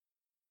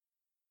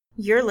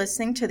You're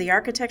listening to the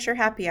Architecture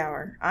Happy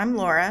Hour. I'm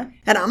Laura.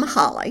 And I'm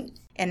Holly.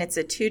 And it's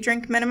a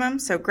 2-drink minimum,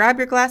 so grab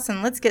your glass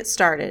and let's get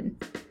started.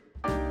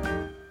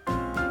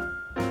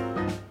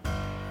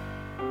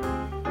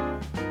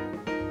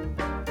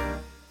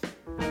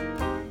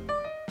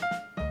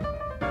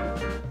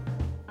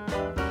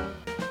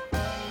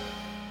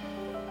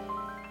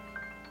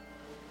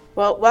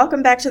 Well,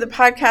 welcome back to the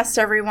podcast,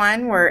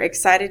 everyone. We're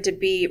excited to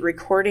be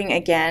recording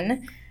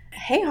again.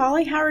 Hey,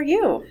 Holly, how are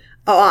you?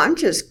 Oh, I'm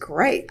just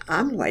great.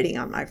 I'm waiting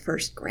on my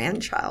first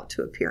grandchild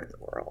to appear in the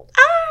world.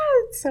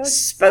 Oh, it's so exciting.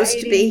 Supposed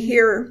to be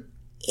here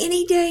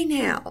any day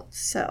now,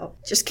 so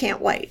just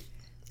can't wait.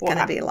 It's going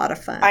to be a lot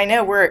of fun. I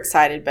know we're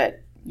excited, but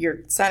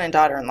your son and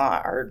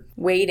daughter-in-law are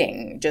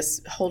waiting,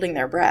 just holding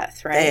their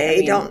breath, right?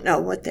 They don't know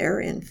what they're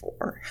in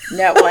for.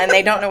 No, well, and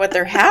they don't know what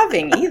they're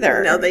having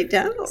either. No, they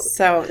don't.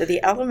 So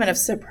the element of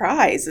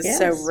surprise is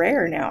so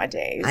rare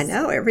nowadays. I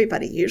know.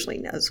 Everybody usually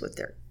knows what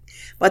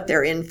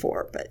they're in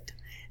for, but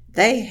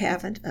they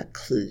haven't a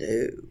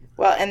clue.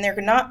 Well, and they're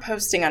not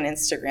posting on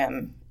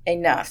Instagram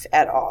enough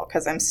at all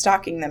because I'm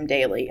stalking them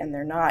daily and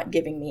they're not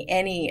giving me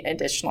any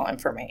additional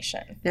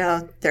information.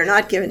 No, they're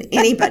not giving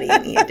anybody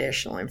any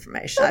additional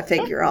information. I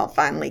figure I'll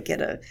finally get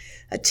a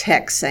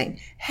text saying,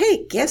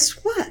 hey, guess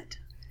what?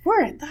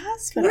 We're at the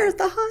hospital. We're at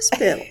the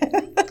hospital.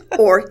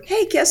 Or,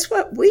 hey, guess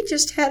what? We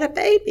just had a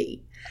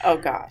baby. Oh,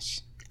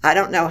 gosh. I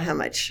don't know how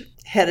much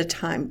ahead of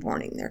time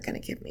warning they're going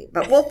to give me,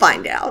 but we'll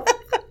find out.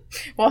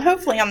 Well,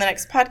 hopefully on the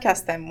next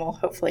podcast, then we'll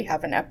hopefully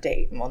have an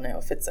update and we'll know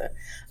if it's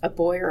a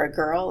boy or a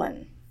girl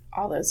and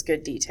all those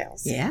good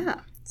details. Yeah.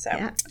 So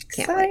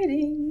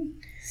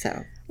exciting.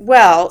 So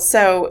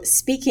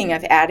speaking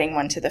of adding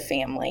one to the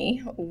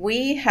family,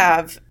 we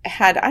have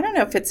had, I don't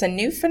know if it's a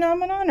new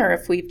phenomenon or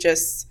if we've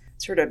just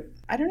sort of,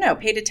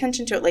 paid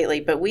attention to it lately,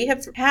 but we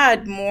have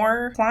had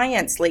more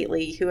clients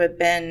lately who have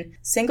been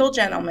single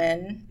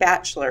gentlemen,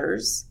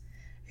 bachelors,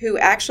 who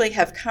actually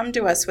have come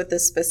to us with a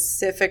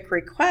specific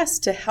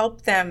request to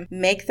help them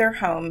make their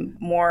home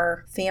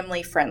more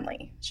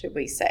family-friendly, should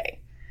we say.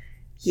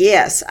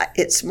 Yes,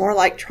 it's more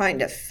like trying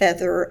to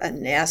feather a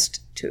nest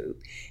to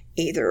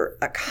either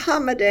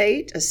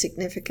accommodate a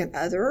significant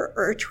other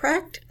or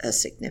attract a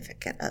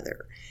significant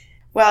other.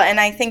 Well,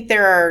 and I think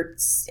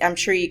I'm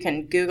sure you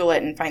can Google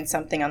it and find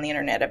something on the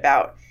internet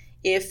about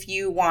if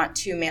you want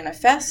to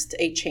manifest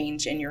a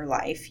change in your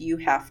life, you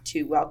have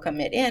to welcome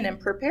it in and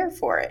prepare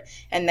for it.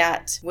 And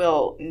that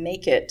will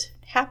make it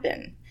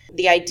happen.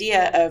 The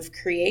idea of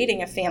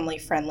creating a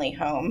family-friendly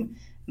home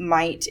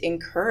might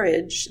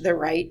encourage the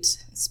right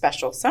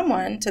special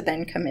someone to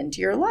then come into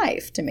your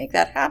life to make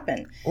that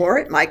happen. Or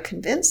it might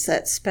convince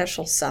that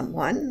special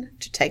someone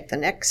to take the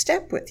next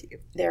step with you.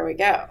 There we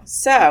go.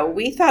 So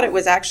we thought it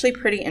was actually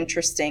pretty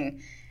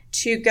interesting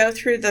to go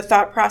through the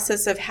thought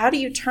process of how do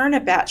you turn a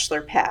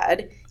bachelor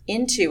pad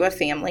into a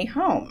family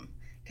home?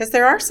 Because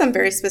there are some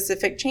very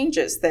specific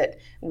changes that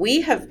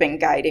we have been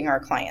guiding our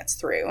clients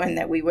through and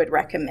that we would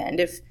recommend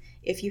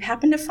if you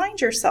happen to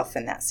find yourself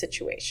in that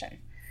situation.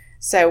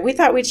 So we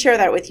thought we'd share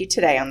that with you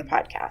today on the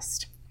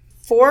podcast.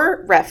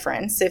 For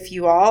reference, if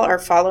you all are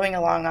following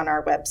along on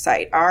our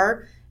website,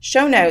 our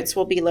show notes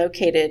will be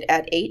located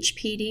at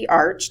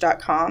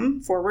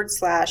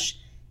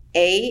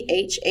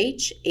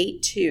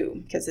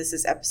hpdarch.com/AHH82, because this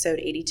is episode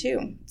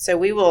 82. So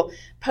we will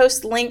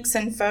post links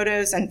and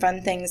photos and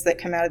fun things that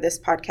come out of this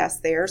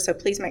podcast there. So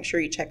please make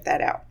sure you check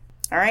that out.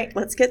 All right,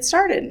 let's get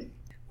started.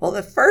 Well,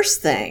 the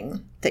first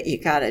thing that you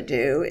got to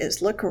do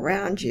is look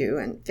around you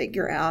and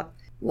figure out,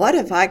 what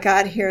have I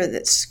got here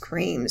that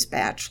screams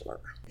bachelor?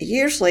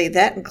 Usually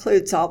that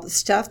includes all the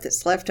stuff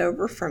that's left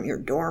over from your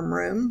dorm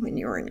room when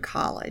you were in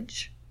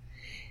college,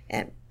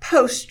 and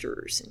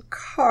posters and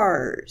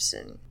cars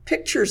and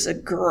pictures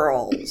of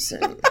girls.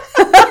 And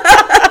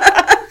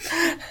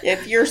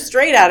if you're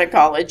straight out of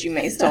college, you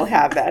may still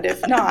have that.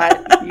 If not,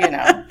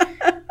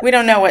 we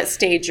don't know what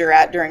stage you're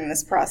at during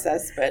this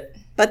process.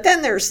 But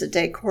then there's the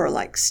decor,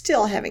 like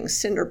still having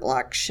cinder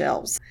block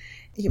shelves.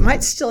 You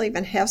might still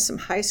even have some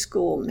high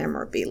school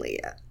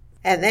memorabilia.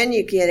 And then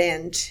you get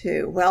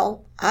into,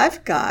 well,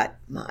 I've got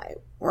my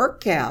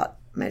workout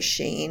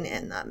machine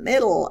in the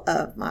middle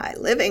of my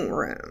living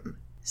room.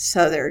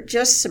 So there are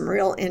just some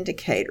real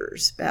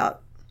indicators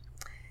about,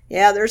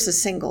 there's a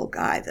single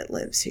guy that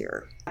lives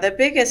here. The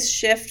biggest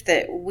shift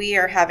that we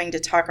are having to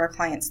talk our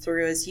clients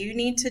through is you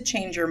need to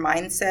change your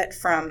mindset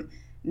from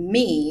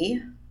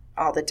me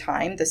all the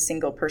time, the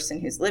single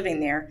person who's living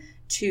there,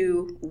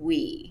 to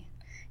we.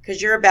 Because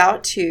you're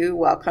about to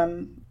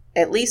welcome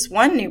at least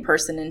one new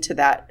person into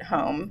that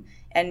home,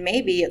 and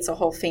maybe it's a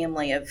whole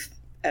family of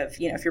if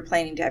you're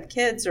planning to have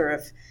kids, or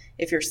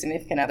if your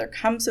significant other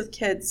comes with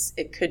kids,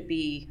 it could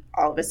be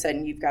all of a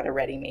sudden you've got a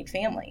ready-made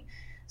family.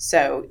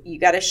 So you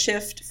got to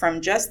shift from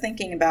just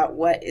thinking about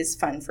what is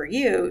fun for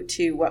you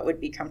to what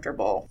would be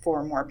comfortable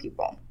for more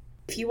people.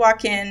 If you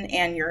walk in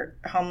and your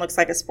home looks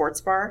like a sports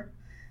bar,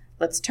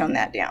 let's tone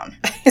that down.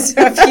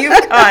 So if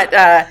you've got,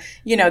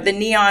 the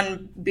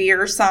neon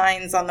beer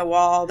signs on the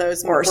wall,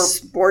 those or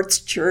sports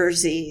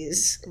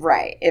jerseys.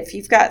 Right. If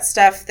you've got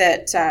stuff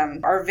that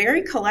are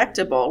very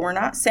collectible, we're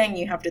not saying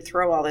you have to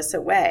throw all this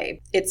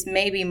away. It's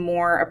maybe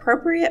more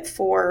appropriate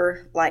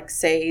for, like,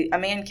 say, a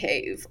man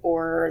cave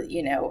or,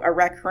 a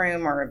rec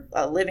room or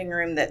a living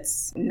room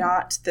that's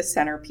not the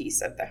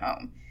centerpiece of the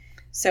home.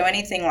 So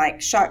anything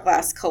like shot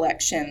glass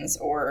collections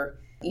or,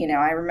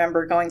 I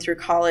remember going through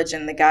college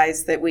and the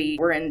guys that we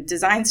were in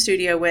design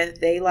studio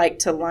with, they like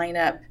to line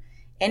up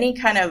any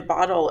kind of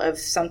bottle of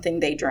something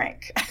they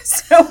drank.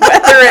 So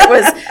whether it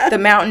was the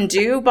Mountain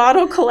Dew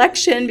bottle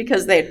collection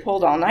because they had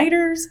pulled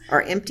all-nighters.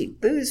 Or empty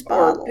booze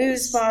bottles. Or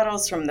booze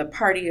bottles from the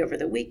party over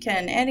the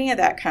weekend. Any of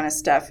that kind of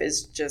stuff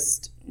is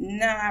just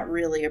not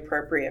really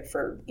appropriate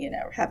for,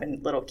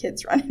 having little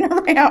kids running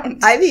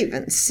around. I've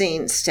even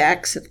seen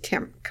stacks of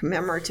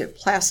commemorative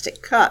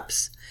plastic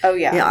cups. Oh,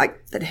 yeah.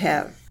 Like that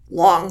have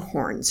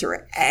Longhorns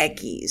or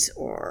Aggies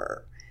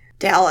or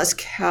Dallas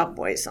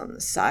Cowboys on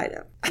the side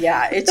of.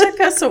 Yeah, it took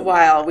us a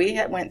while. We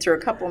went through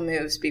a couple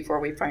moves before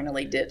we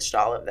finally ditched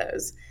all of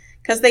those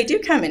because they do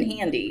come in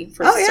handy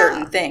for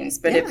certain things.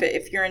 But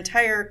if your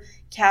entire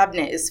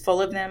cabinet is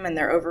full of them and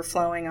they're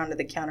overflowing onto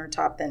the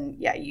countertop, then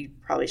you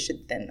probably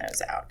should thin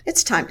those out.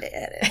 It's time to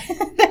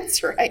edit.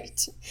 That's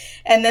right.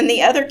 And then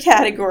the other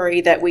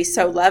category that we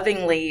so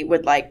lovingly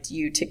would like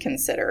you to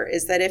consider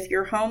is that if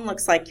your home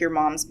looks like your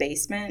mom's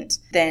basement,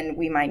 then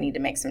we might need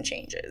to make some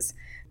changes.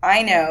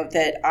 I know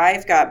that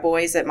I've got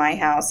boys at my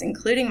house,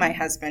 including my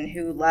husband,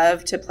 who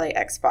love to play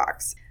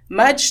Xbox.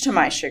 Much to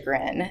my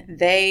chagrin,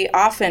 they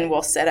often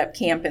will set up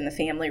camp in the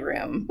family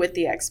room with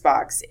the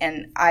Xbox,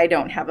 and I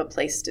don't have a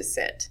place to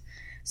sit.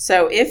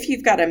 So if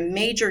you've got a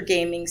major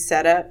gaming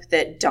setup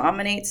that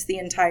dominates the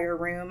entire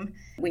room,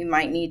 we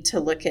might need to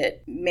look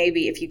at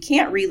maybe if you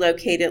can't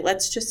relocate it,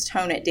 let's just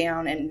tone it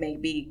down and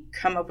maybe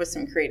come up with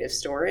some creative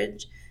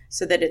storage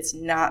so that it's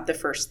not the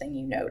first thing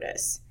you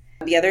notice.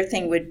 The other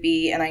thing would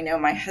be, and I know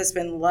my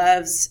husband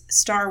loves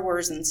Star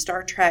Wars and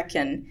Star Trek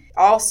and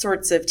all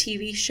sorts of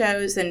TV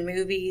shows and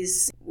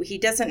movies. He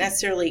doesn't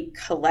necessarily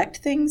collect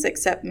things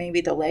except maybe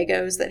the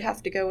Legos that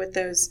have to go with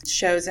those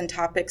shows and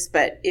topics.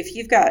 But if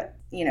you've got,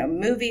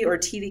 movie or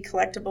TV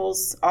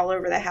collectibles all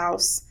over the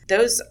house,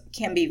 those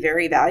can be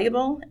very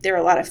valuable. They're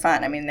a lot of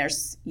fun. I mean,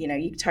 there's,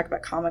 you talk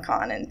about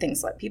Comic-Con and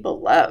things like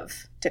people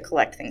love to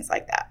collect things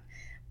like that.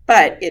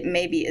 But it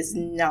maybe is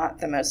not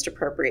the most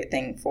appropriate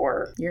thing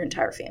for your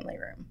entire family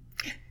room.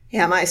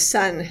 Yeah, my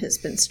son has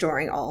been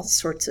storing all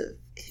sorts of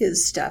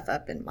his stuff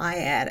up in my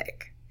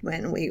attic.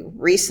 When we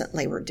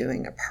recently were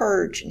doing a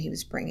purge and he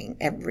was bringing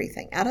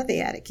everything out of the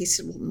attic, he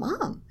said, well,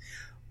 Mom,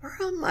 where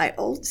are all my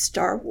old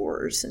Star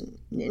Wars and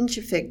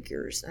Ninja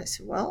figures? And I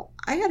said, well,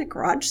 I had a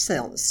garage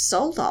sale and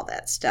sold all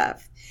that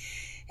stuff.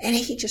 And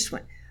he just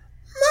went,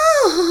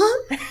 Mom,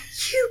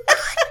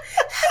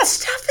 that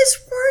stuff is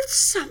worth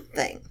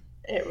something.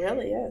 It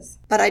really is.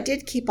 But I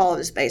did keep all of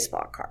his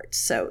baseball cards,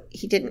 so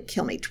he didn't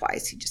kill me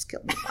twice. He just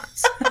killed me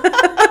once.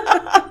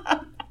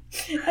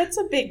 That's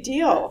a big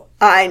deal.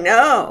 I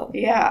know.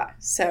 Yeah.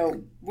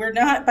 So we're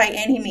not by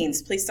any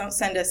means, please don't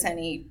send us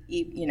any,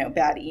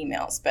 bad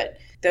emails, but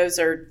those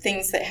are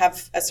things that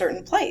have a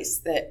certain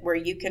place where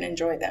you can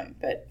enjoy them.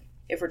 But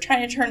if we're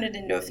trying to turn it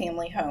into a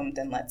family home,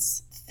 then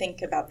let's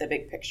think about the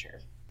big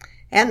picture.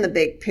 And the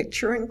big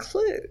picture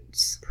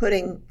includes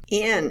putting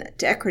in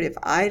decorative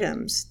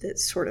items that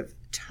sort of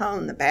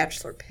tone the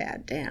bachelor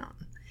pad down.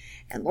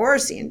 And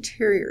Laura's the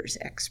interiors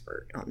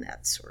expert on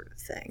that sort of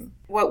thing.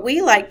 What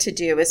we like to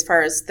do as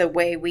far as the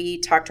way we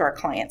talk to our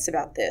clients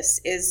about this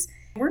is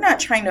we're not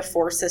trying to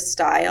force a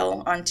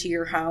style onto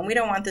your home. We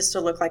don't want this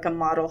to look like a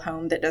model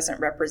home that doesn't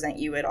represent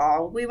you at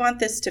all. We want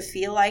this to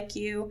feel like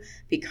you,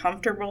 be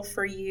comfortable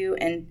for you,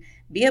 and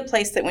be a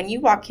place that when you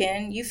walk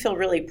in, you feel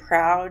really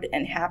proud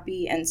and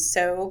happy and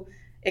so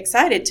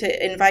excited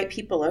to invite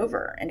people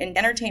over and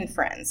entertain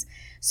friends.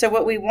 So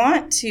what we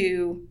want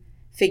to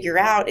figure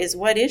out is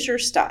what is your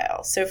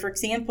style. So for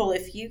example,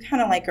 if you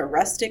kind of like a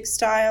rustic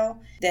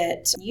style,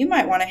 that you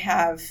might want to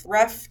have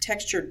rough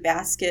textured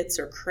baskets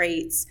or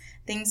crates,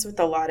 things with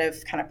a lot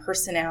of kind of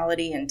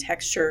personality and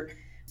texture.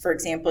 For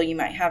example, you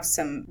might have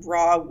some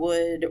raw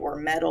wood or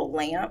metal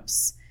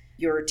lamps.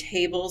 Your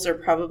tables are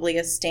probably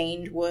a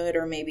stained wood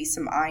or maybe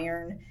some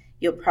iron.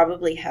 You'll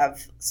probably have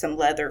some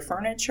leather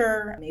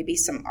furniture, maybe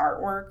some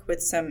artwork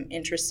with some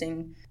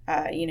interesting,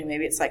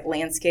 maybe it's like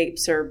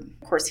landscapes, or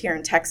of course here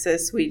in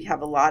Texas, we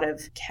have a lot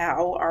of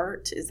cow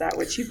art. Is that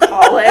what you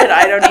call it?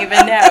 I don't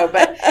even know.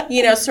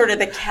 But, sort of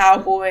the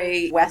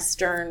cowboy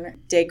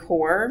Western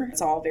decor.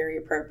 It's all very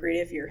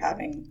appropriate if you're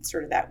having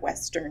sort of that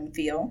Western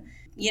feel.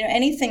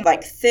 Anything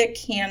like thick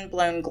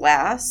hand-blown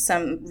glass,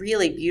 some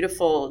really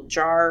beautiful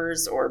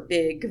jars or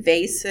big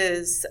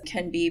vases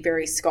can be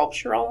very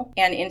sculptural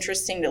and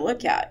interesting to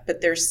look at,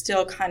 but there's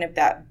still kind of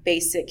that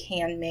basic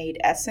handmade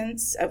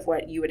essence of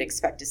what you would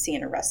expect to see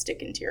in a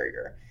rustic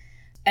interior.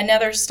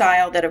 Another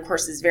style that, of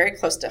course, is very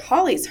close to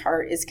Holly's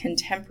heart is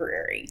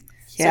contemporary.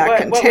 Yeah,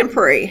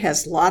 contemporary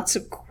has lots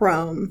of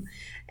chrome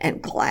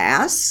and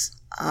glass.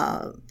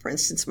 For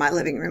instance, my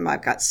living room,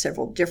 I've got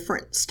several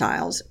different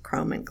styles of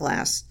chrome and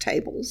glass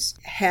tables.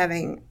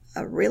 Having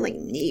a really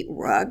neat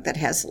rug that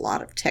has a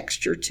lot of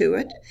texture to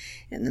it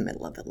in the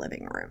middle of the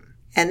living room.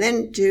 And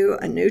then do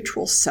a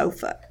neutral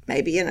sofa,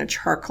 maybe in a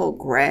charcoal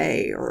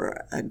gray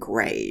or a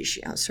grayish,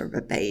 sort of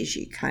a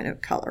beigey kind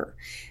of color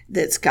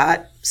that's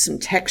got some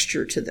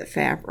texture to the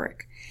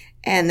fabric.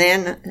 And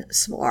then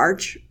some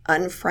large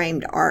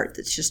unframed art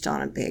that's just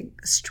on a big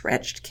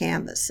stretched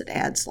canvas that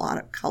adds a lot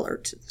of color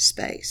to the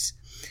space.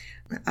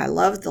 I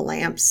love the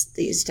lamps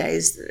these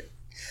days that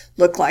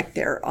look like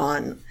they're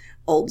on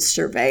old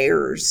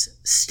surveyors'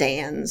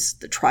 stands,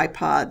 the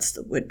tripods,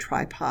 the wood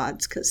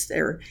tripods, because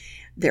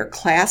they're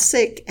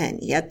classic and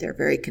yet they're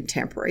very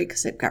contemporary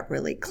because they've got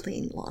really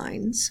clean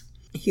lines.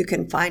 You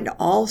can find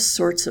all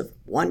sorts of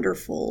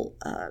wonderful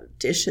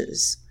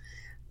dishes.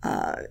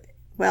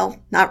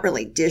 Well, not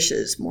really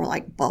dishes, more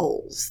like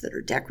bowls that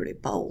are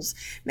decorative bowls.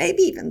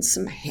 Maybe even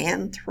some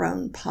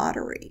hand-thrown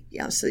pottery,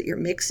 so that you're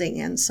mixing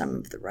in some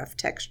of the rough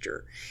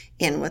texture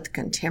in with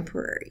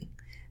contemporary.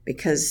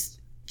 Because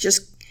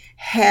just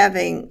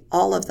having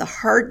all of the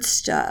hard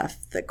stuff,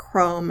 the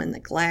chrome and the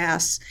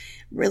glass,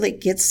 really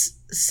gets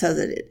so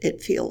that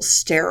it feels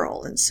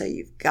sterile. And so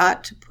you've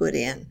got to put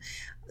in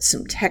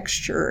some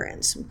texture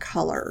and some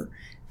color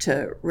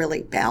to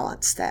really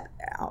balance that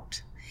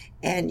out.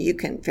 And you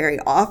can very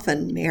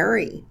often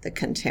marry the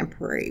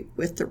contemporary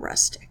with the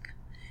rustic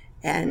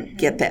and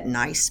get that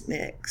nice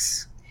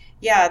mix.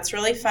 Yeah, it's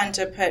really fun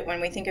to put, when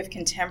we think of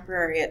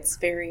contemporary, it's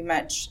very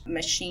much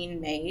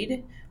machine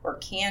made or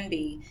can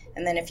be.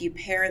 And then if you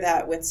pair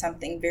that with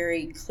something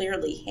very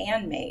clearly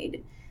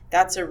handmade,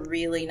 that's a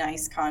really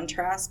nice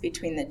contrast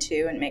between the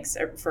two and makes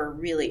for a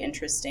really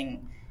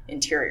interesting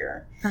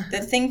interior.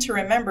 The thing to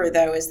remember,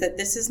 though, is that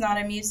this is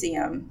not a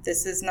museum.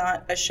 This is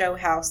not a show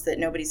house that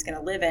nobody's going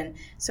to live in.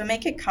 So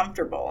make it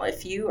comfortable.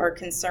 If you are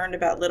concerned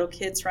about little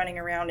kids running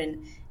around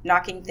and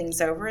knocking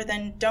things over,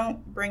 then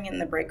don't bring in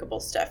the breakable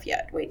stuff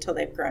yet. Wait till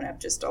they've grown up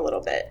just a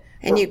little bit.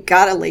 And you've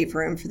got to leave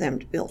room for them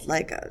to build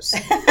Legos.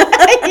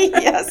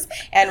 Yes,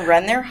 and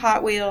run their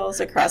Hot Wheels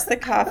across the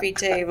coffee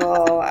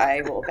table.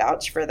 I will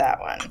vouch for that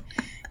one.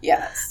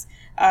 Yes.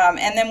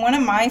 And then one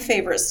of my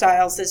favorite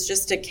styles is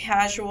just a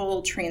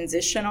casual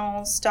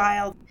transitional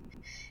style.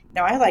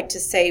 Now, I like to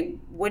say,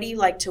 what do you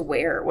like to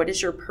wear? What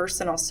is your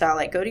personal style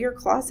like? Go to your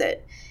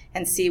closet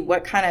and see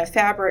what kind of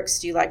fabrics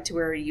do you like to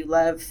wear. Do you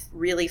love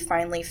really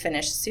finely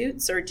finished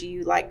suits, or do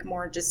you like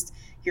more just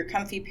your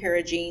comfy pair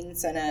of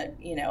jeans and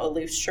a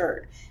loose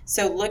shirt?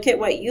 So look at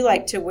what you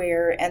like to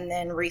wear and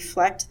then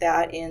reflect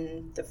that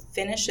in the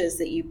finishes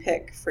that you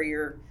pick for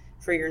your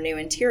new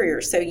interior.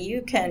 So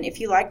you can,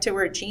 if you like to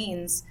wear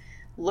jeans,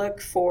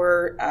 look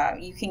for,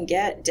 you can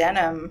get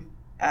denim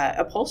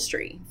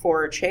upholstery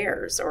for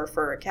chairs or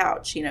for a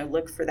couch.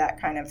 Look for that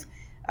kind of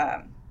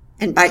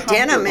and by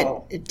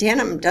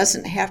denim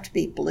doesn't have to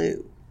be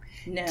blue.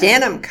 No.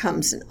 Denim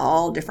comes in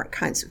all different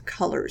kinds of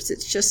colors.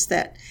 It's just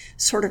that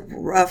sort of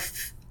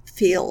rough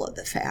feel of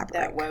the fabric.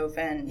 That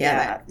woven,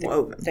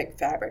 woven. Thick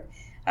fabric.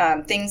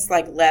 Things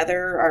like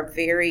leather are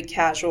very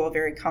casual,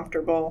 very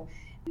comfortable.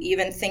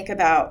 Even think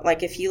about,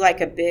 like, if you like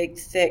a big,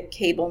 thick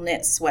cable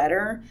knit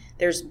sweater,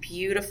 there's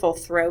beautiful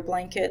throw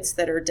blankets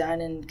that are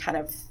done in kind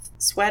of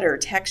sweater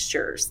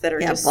textures that are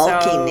just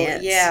bulky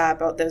knits. Yeah,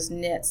 about those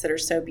knits that are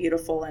so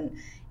beautiful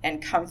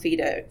and comfy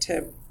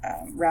to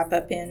wrap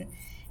up in.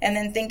 And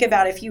then think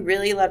about, if you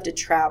really love to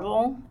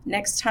travel,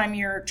 next time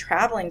you're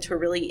traveling to a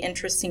really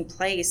interesting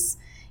place,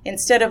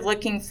 instead of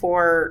looking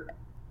for,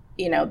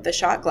 the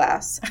shot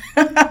glass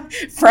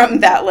from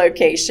that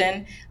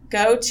location,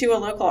 go to a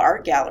local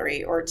art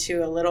gallery or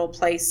to a little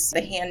place,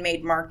 the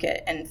handmade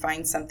market, and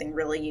find something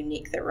really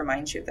unique that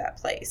reminds you of that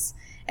place.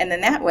 And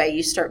then that way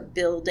you start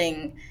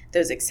building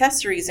those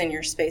accessories in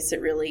your space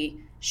that really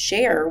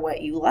share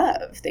what you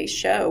love. They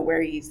show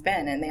where you've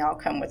been, and they all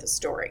come with a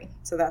story.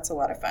 So that's a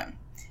lot of fun.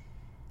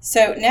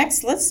 So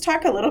next, let's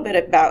talk a little bit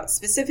about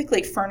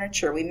specifically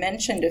furniture. We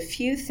mentioned a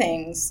few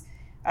things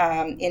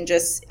in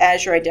just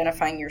as you're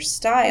identifying your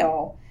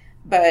style.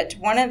 But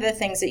one of the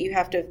things that you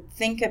have to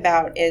think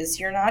about is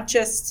you're not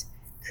just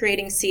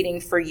creating seating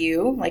for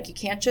you. Like, you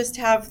can't just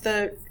have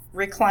the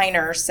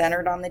recliner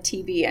centered on the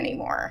TV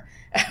anymore.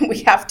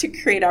 We have to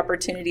create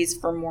opportunities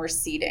for more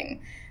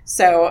seating.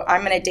 So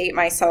I'm going to date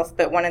myself,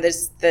 but one of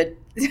the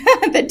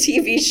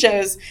TV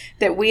shows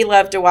that we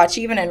love to watch,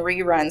 even in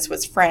reruns,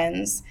 was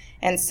Friends.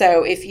 And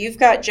so if you've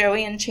got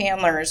Joey and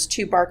Chandler's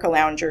two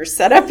Barca-loungers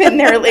set up in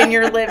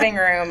your living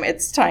room,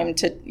 it's time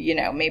to,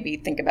 maybe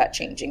think about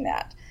changing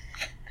that.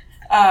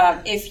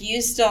 If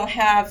you still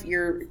have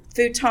your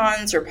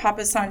futons or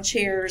papasan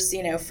chairs,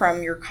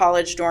 from your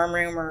college dorm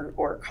room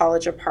or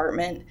college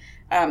apartment,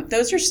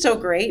 those are still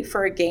great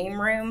for a game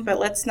room, but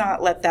let's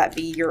not let that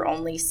be your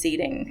only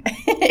seating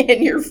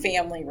in your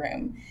family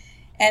room.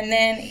 And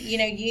then,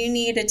 you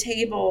need a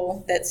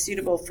table that's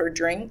suitable for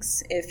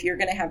drinks if you're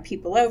going to have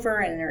people over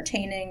and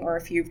entertaining, or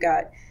if you've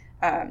got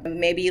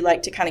Maybe you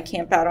like to kind of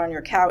camp out on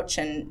your couch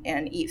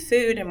and eat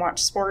food and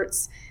watch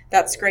sports.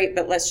 That's great,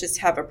 but let's just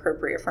have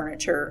appropriate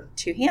furniture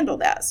to handle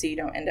that so you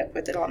don't end up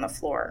with it on the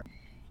floor.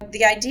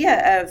 The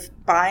idea of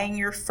buying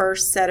your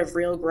first set of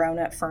real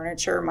grown-up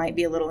furniture might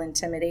be a little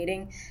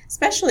intimidating,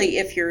 especially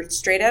if you're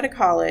straight out of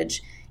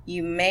college.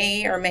 You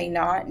may or may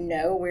not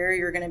know where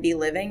you're going to be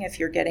living if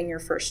you're getting your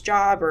first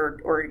job,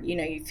 or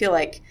you feel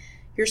like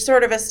you're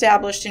sort of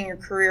established in your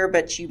career,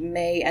 but you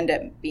may end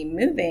up be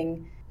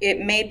moving. It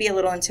may be a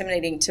little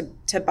intimidating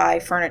to buy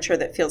furniture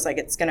that feels like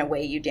it's going to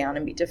weigh you down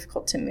and be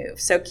difficult to move.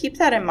 So keep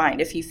that in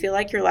mind. If you feel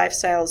like your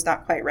lifestyle is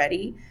not quite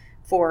ready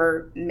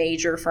for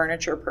major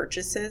furniture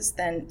purchases,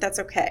 then that's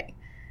okay.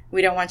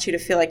 We don't want you to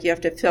feel like you have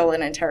to fill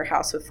an entire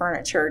house with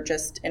furniture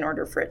just in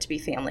order for it to be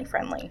family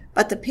friendly.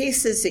 But the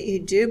pieces that you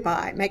do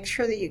buy, make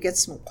sure that you get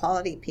some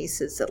quality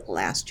pieces that will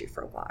last you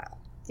for a while.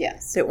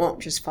 Yes. That won't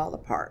just fall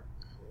apart.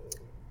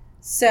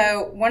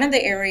 So one of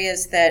the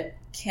areas that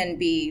can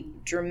be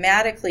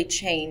dramatically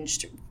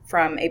changed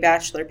from a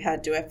bachelor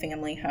pad to a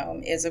family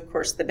home is, of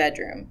course, the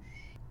bedroom.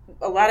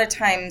 A lot of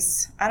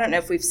times, I don't know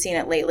if we've seen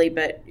it lately,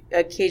 but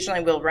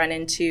occasionally we'll run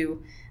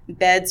into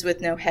beds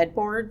with no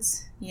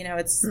headboards.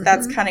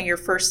 That's kind of your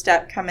first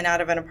step coming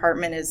out of an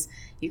apartment is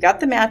you got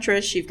the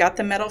mattress, you've got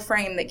the metal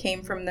frame that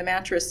came from the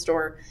mattress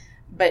store,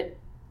 but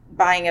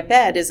buying a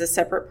bed is a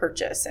separate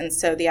purchase. And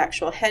so the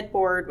actual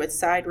headboard with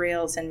side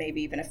rails and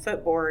maybe even a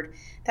footboard,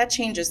 that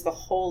changes the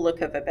whole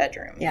look of a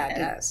bedroom. Yeah, it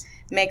does.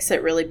 Makes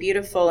it really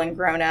beautiful and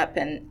grown up,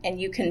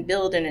 and you can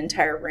build an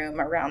entire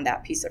room around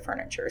that piece of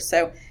furniture.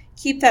 So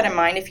keep that in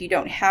mind if you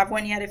don't have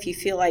one yet. If you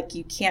feel like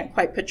you can't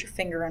quite put your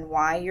finger on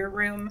why your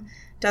room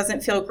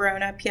doesn't feel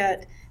grown up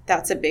yet,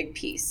 that's a big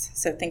piece.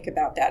 So think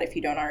about that if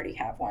you don't already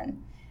have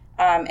one.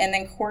 And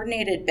then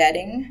coordinated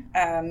bedding,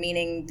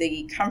 meaning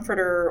the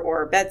comforter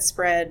or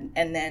bedspread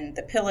and then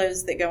the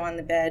pillows that go on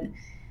the bed.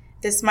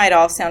 This might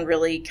all sound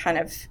really kind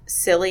of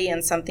silly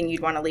and something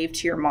you'd want to leave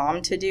to your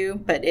mom to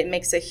do, but it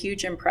makes a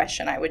huge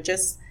impression.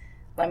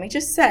 Let me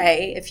just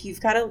say, if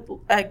you've got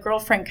a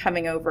girlfriend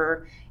coming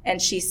over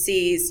and she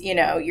sees,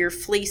 your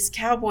fleece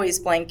Cowboys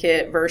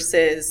blanket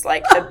versus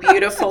like a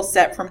beautiful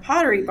set from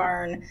Pottery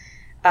Barn,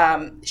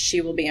 she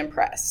will be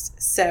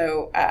impressed.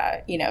 So,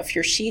 if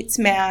your sheets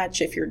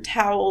match, if your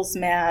towels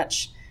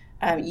match,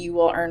 you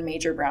will earn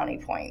major brownie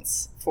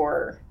points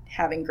for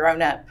having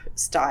grown up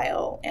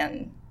style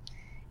and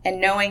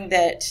knowing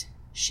that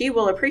she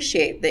will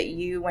appreciate that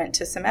you went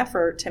to some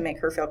effort to make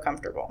her feel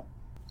comfortable.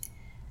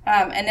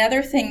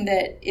 Another thing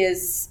that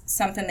is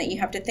something that you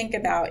have to think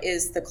about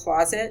is the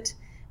closet,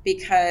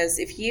 because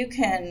if you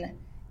can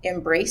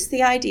embrace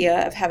the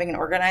idea of having an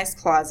organized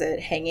closet,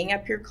 hanging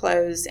up your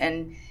clothes,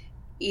 and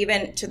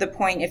even to the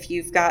point if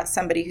you've got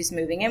somebody who's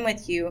moving in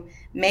with you,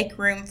 make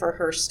room for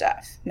her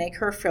stuff. Make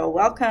her feel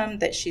welcome,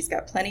 that she's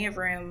got plenty of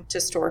room to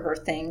store her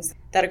things.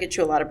 That'll get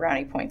you a lot of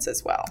brownie points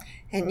as well.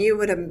 And you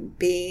would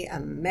be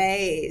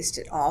amazed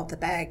at all the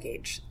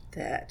baggage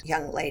that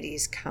young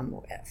ladies come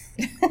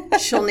with.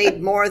 She'll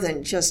need more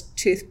than just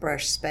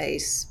toothbrush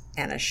space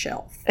and a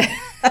shelf.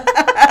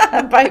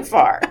 By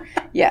far,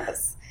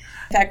 yes.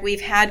 In fact,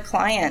 we've had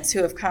clients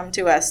who have come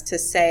to us to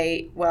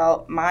say,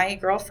 well, my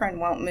girlfriend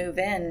won't move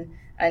in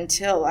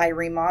until I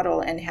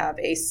remodel and have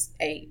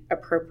a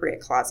appropriate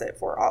closet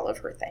for all of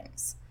her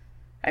things.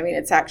 I mean,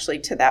 it's actually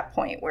to that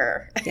point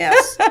where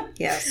yes.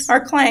 Our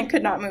client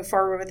could not move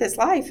forward with his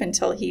life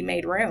until he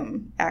made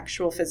room,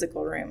 actual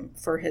physical room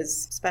for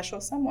his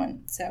special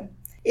someone. So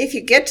if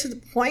you get to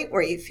the point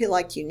where you feel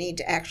like you need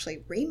to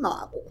actually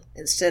remodel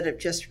instead of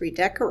just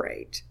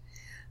redecorate,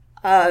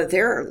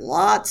 there are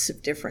lots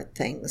of different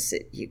things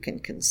that you can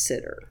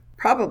consider.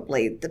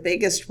 Probably the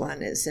biggest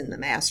one is in the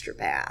master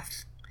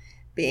bath.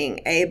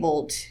 Being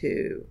able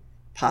to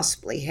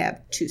possibly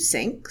have 2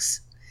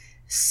 sinks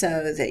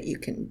so that you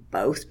can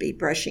both be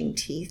brushing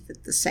teeth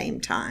at the same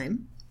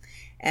time,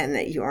 and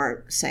that you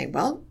aren't saying,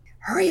 well,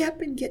 hurry up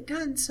and get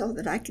done so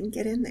that I can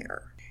get in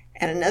there.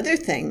 And another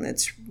thing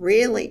that's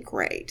really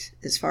great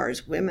as far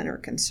as women are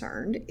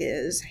concerned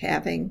is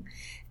having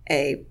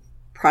a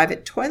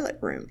private toilet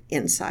room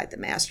inside the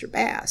master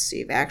bath. So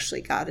you've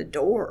actually got a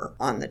door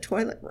on the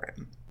toilet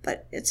room.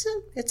 But it's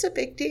a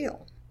big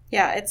deal.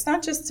 Yeah, it's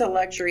not just a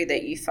luxury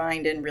that you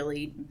find in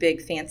really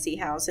big fancy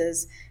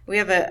houses. We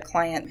have a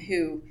client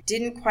who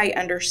didn't quite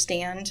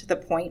understand the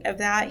point of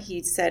that.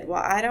 He said,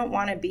 well, I don't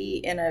want to be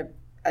in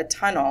a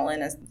tunnel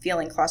and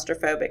feeling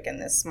claustrophobic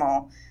in this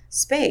small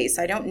space.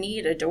 I don't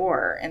need a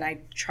door. And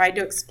I tried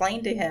to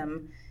explain to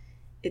him,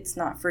 it's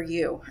not for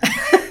you.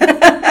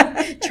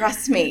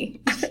 Trust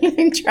me,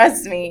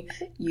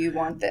 you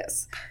want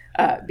this.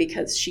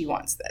 Because she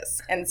wants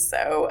this. And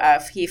so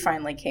he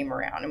finally came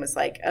around and was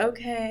like,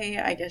 okay,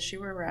 I guess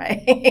you were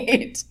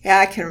right. Yeah,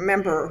 I can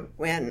remember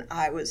when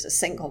I was a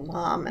single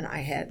mom and I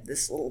had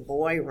this little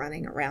boy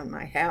running around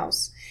my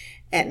house.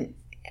 And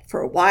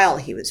for a while,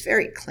 he was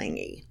very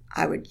clingy.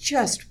 I would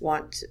just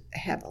want to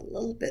have a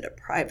little bit of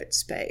private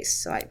space.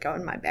 So I'd go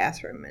in my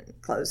bathroom and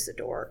close the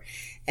door.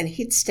 And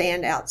he'd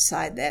stand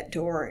outside that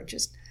door and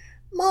just,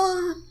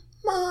 Mom,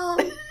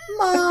 Mom,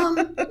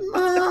 Mom,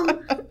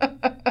 Mom,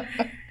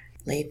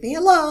 leave me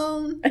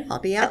alone. I'll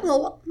be out in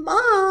the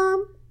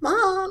Mom,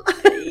 Mom.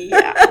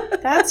 Yeah,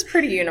 that's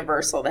pretty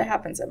universal. That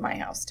happens at my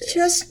house too.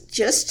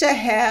 Just to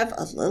have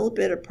a little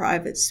bit of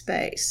private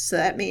space. So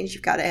that means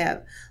you've got to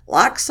have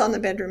locks on the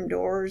bedroom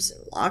doors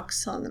and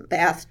locks on the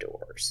bath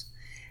doors,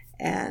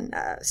 and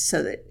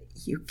so that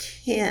you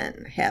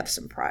can have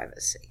some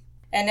privacy.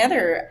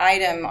 Another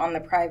item on the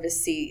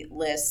privacy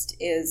list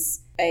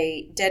is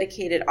a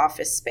dedicated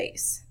office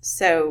space.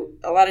 So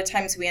a lot of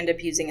times we end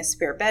up using a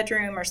spare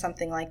bedroom or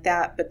something like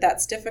that, but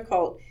that's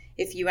difficult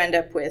if you end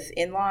up with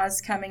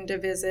in-laws coming to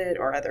visit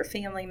or other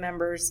family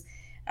members.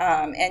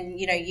 And,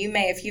 you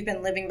may, if you've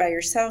been living by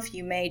yourself,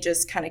 you may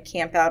just kind of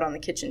camp out on the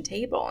kitchen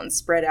table and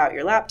spread out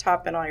your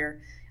laptop and all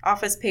your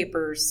office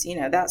papers,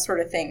 that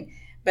sort of thing.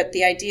 But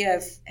the idea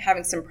of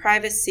having some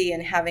privacy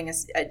and having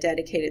a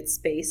dedicated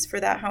space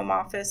for that home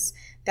office,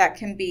 that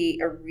can be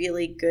a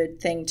really good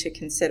thing to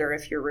consider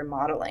if you're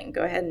remodeling.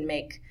 Go ahead and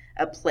make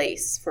a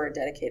place for a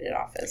dedicated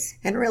office.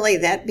 And really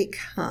that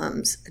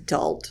becomes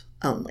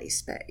adult-only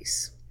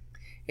space.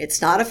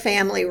 It's not a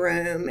family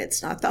room.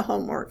 It's not the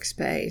homework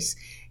space.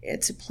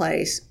 It's a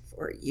place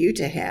for you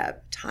to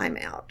have time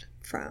out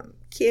from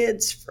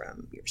kids,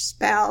 from your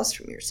spouse,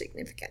 from your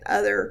significant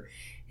other.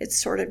 It's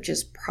sort of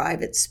just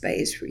private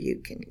space where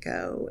you can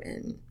go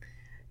and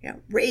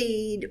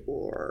read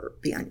or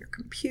be on your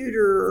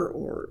computer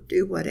or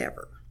do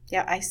whatever.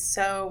 Yeah, I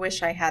so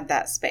wish I had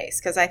that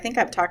space because I think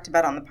I've talked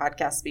about on the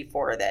podcast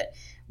before that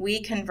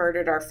we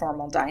converted our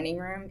formal dining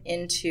room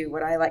into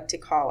what I like to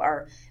call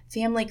our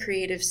family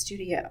creative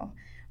studio,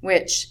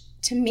 which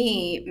to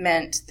me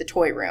meant the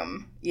toy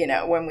room,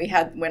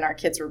 when our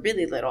kids were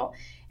really little.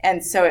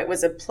 And so it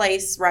was a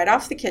place right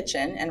off the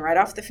kitchen and right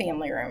off the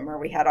family room where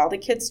we had all the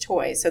kids'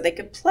 toys so they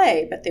could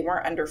play, but they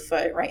weren't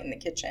underfoot right in the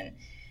kitchen.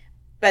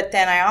 But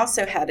then I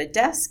also had a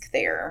desk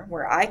there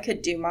where I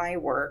could do my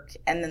work,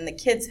 and then the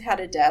kids had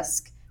a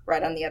desk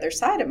right on the other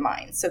side of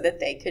mine so that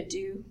they could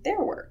do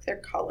their work, their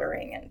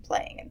coloring and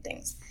playing and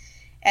things.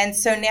 And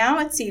so now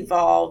it's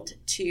evolved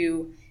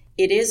to,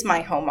 it is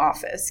my home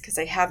office because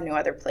I have no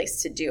other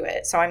place to do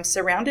it. So I'm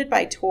surrounded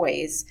by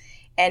toys,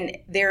 and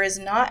there is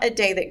not a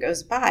day that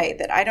goes by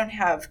that I don't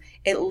have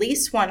at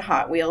least one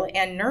Hot Wheel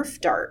and Nerf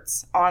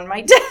darts on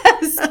my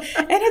desk.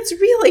 And it's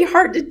really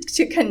hard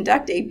to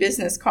conduct a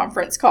business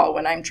conference call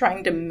when I'm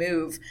trying to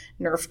move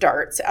Nerf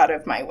darts out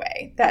of my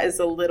way. That is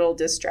a little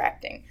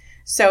distracting.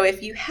 So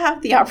if you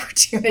have the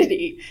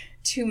opportunity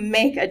to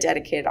make a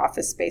dedicated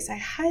office space, I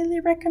highly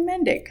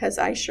recommend it because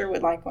I sure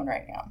would like one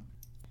right now.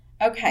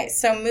 Okay,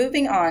 so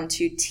moving on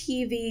to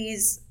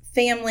TVs,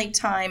 family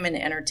time, and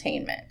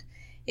entertainment.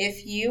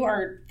 If you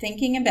are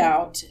thinking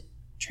about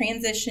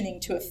transitioning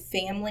to a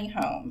family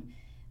home,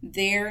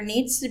 there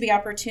needs to be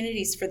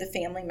opportunities for the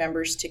family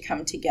members to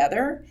come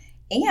together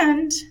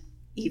and,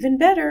 even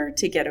better,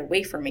 to get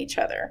away from each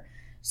other.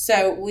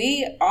 So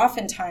we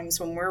oftentimes,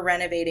 when we're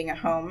renovating a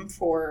home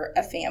for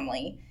a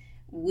family,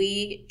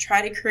 we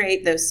try to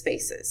create those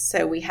spaces.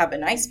 So we have a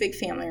nice big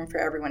family room for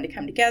everyone to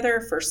come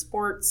together for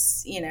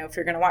sports, if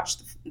you're going to watch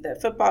the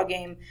football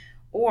game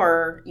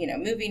or,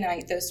 movie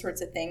night, those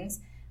sorts of things.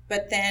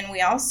 But then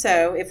we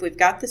also, if we've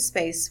got the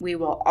space, we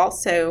will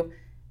also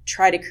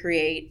try to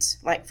create,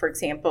 like, for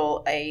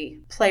example, a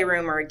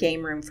playroom or a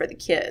game room for the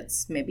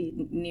kids,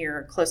 maybe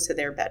close to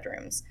their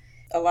bedrooms.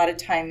 A lot of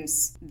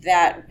times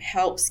that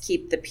helps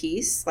keep the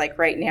peace. Like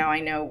right now,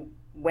 I know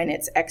when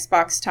it's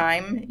Xbox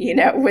time,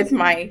 with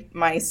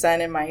my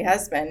son and my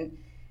husband,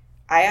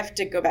 I have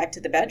to go back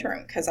to the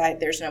bedroom because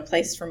there's no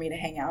place for me to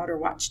hang out or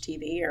watch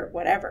TV or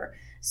whatever.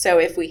 So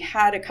if we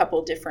had a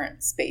couple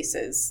different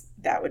spaces,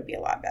 that would be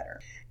a lot better.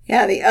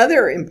 Yeah, the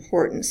other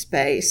important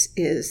space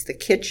is the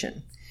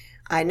kitchen.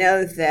 I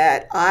know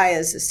that I,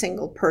 as a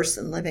single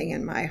person living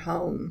in my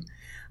home,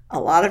 a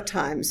lot of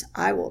times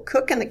I will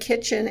cook in the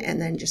kitchen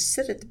and then just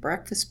sit at the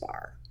breakfast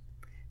bar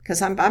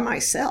because I'm by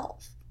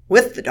myself,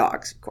 with the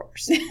dogs, of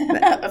course.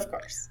 But, of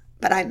course.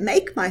 But I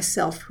make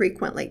myself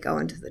frequently go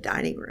into the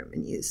dining room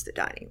and use the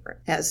dining room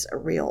as a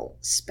real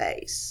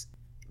space.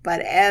 But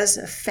as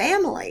a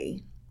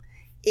family,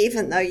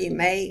 even though you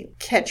may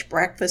catch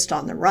breakfast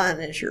on the run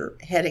as you're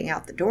heading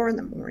out the door in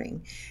the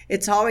morning,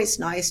 it's always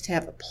nice to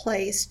have a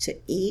place to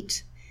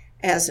eat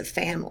as a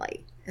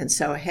family. And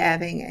so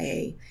having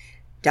a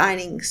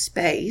dining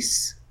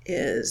space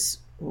is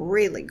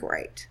really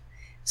great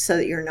so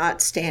that you're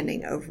not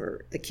standing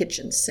over the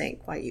kitchen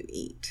sink while you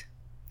eat.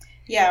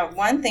 Yeah,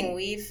 one thing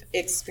we've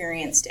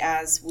experienced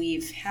as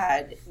we've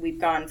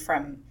gone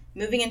from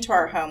moving into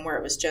our home where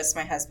it was just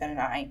my husband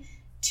and I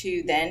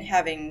to then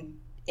having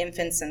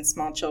infants and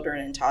small children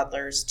and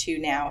toddlers to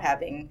now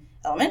having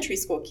elementary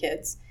school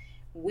kids,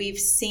 we've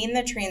seen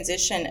the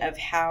transition of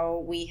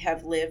how we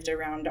have lived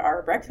around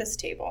our breakfast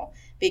table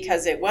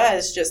because it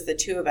was just the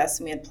two of us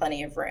and we had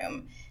plenty of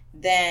room.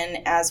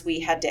 Then as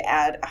we had to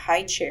add a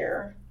high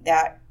chair,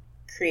 that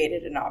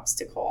created an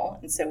obstacle.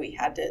 And so we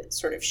had to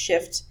sort of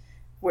shift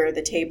where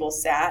the table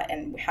sat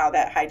and how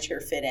that high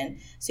chair fit in.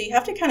 So you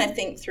have to kind of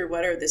think through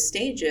what are the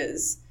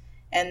stages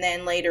And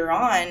then later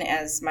on,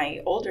 as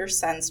my older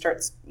son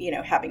starts,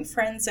 having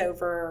friends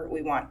over,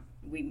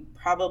 we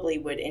probably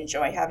would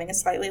enjoy having a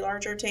slightly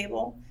larger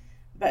table,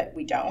 but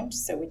we don't.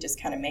 So we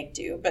just kind of make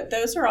do. But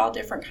those are all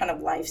different kind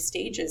of life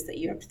stages that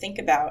you have to think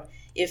about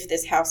if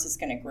this house is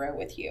going to grow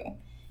with you.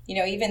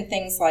 Even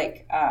things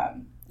like,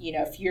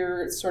 if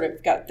you're sort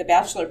of got the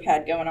bachelor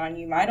pad going on,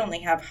 you might only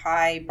have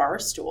high bar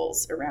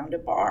stools around a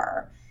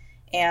bar.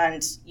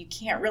 And you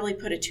can't really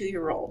put a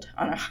 2-year-old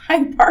on a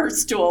high bar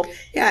stool.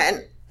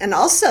 Yeah, and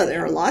also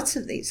there are lots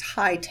of these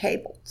high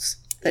tables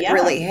that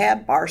really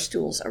have bar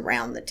stools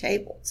around the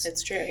tables.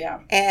 It's true, yeah.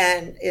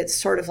 And it's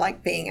sort of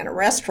like being in a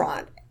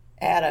restaurant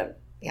at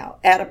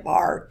a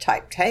bar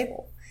type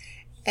table.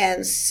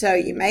 And so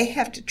you may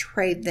have to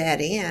trade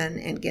that in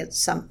and get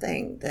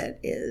something that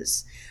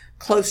is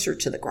closer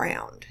to the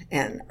ground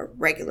and a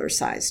regular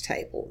size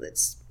table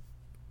that's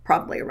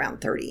probably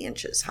around 30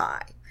 inches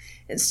high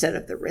instead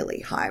of the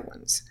really high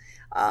ones,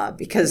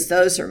 because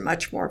those are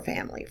much more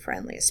family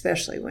friendly,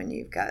 especially when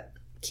you've got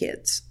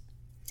kids.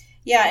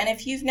 Yeah, and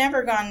if you've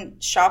never gone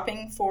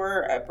shopping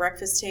for a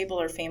breakfast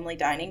table or family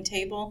dining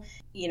table,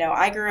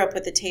 I grew up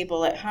with a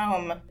table at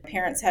home.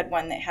 Parents had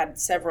one that had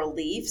several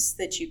leaves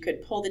that you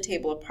could pull the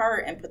table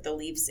apart and put the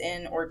leaves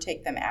in or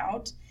take them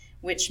out,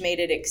 which made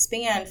it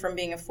expand from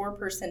being a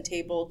 4-person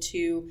table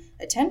to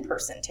a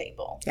 10-person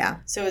table. Yeah.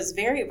 So it's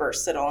very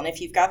versatile. And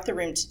if you've got the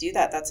room to do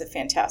that, that's a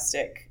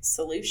fantastic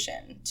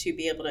solution to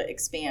be able to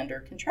expand or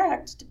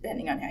contract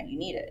depending on how you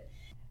need it.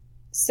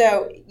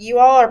 So you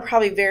all are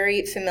probably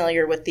very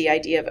familiar with the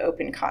idea of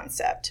open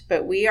concept,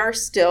 but we are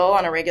still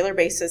on a regular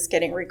basis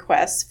getting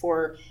requests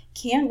for,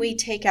 can we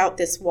take out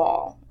this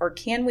wall, or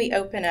can we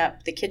open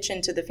up the kitchen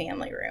to the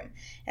family room?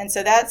 And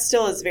so that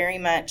still is very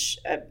much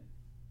a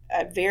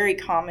very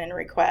common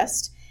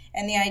request.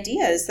 And the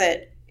idea is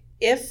that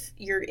if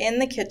you're in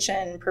the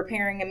kitchen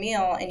preparing a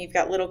meal and you've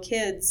got little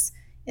kids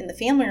in the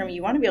family room,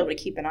 you want to be able to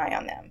keep an eye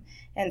on them.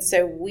 And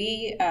so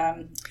we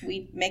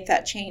make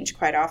that change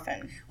quite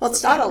often. Well,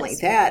 it's not only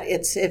that.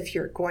 It's if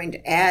you're going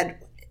to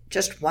add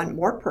just one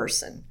more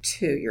person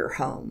to your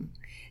home,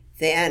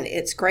 then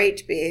it's great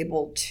to be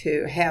able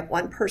to have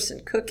one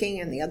person cooking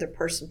and the other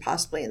person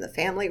possibly in the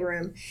family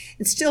room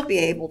and still be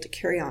able to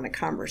carry on a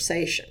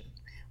conversation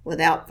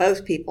without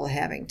both people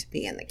having to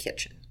be in the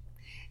kitchen.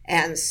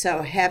 And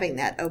so having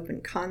that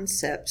open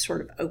concept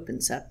sort of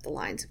opens up the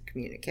lines of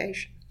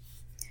communication.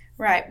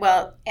 Right.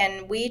 Well,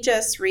 and we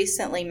just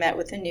recently met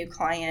with a new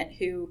client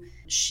who,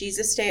 she's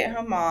a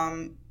stay-at-home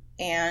mom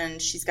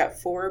and she's got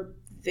 4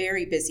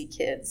 very busy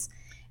kids.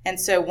 And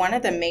so one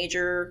of the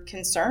major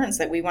concerns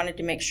that we wanted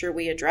to make sure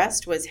we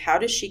addressed was, how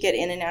does she get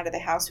in and out of the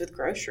house with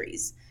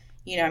groceries?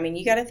 You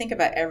got to think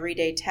about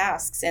everyday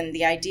tasks, and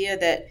the idea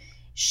that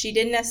she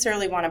didn't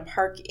necessarily want to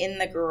park in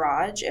the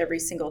garage every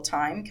single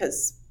time,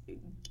 because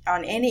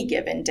on any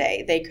given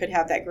day, they could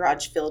have that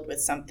garage filled with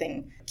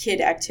something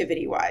kid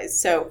activity-wise.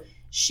 So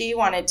she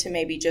wanted to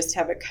maybe just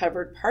have a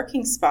covered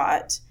parking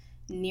spot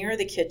near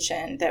the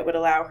kitchen that would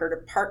allow her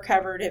to park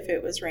covered if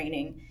it was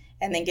raining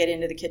and then get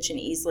into the kitchen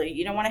easily.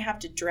 You don't want to have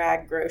to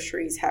drag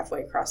groceries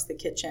halfway across the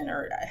kitchen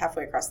or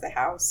halfway across the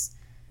house.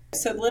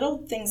 So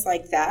little things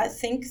like that,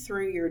 think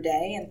through your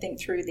day and think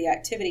through the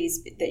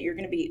activities that you're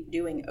going to be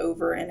doing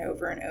over and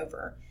over and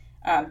over.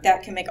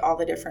 That can make all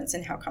the difference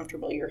in how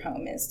comfortable your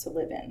home is to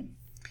live in.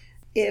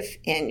 If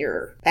in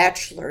your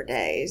bachelor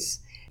days,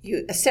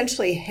 you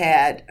essentially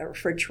had a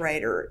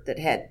refrigerator that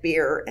had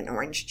beer and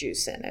orange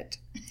juice in it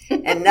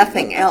and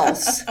nothing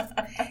else,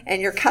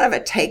 and you're kind of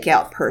a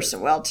takeout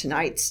person. Well,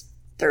 tonight's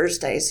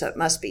Thursday, so it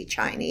must be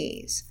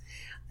Chinese,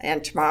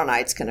 and tomorrow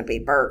night's going to be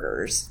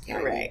burgers.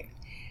 Right.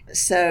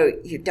 So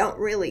you don't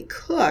really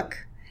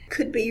cook.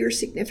 Could be your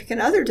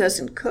significant other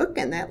doesn't cook,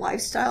 and that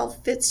lifestyle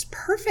fits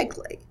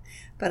perfectly.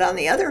 But on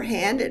the other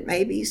hand, it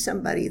may be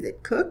somebody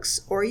that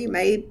cooks, or you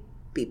may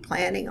be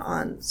planning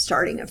on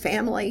starting a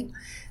family.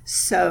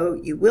 So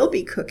you will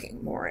be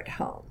cooking more at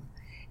home.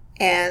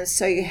 And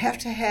so you have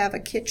to have a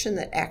kitchen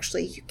that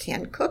actually you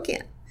can cook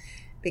in.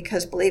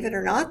 Because believe it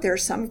or not, there are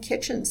some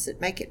kitchens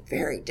that make it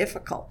very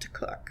difficult to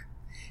cook.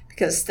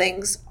 Because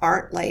things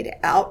aren't laid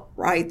out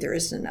right. There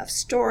isn't enough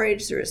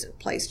storage. There isn't a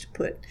place to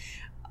put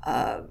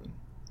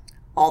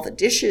all the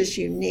dishes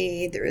you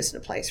need. There isn't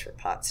a place for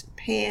pots and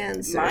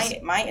pans.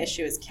 My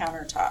issue is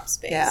countertop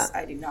space. Yeah.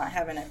 I do not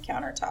have enough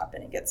countertop,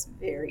 and it gets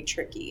very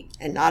tricky.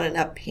 And not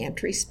enough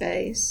pantry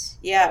space.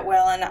 Yeah,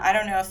 well, and I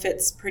don't know if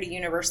it's pretty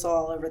universal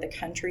all over the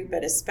country,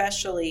 but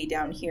especially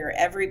down here,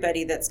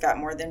 everybody that's got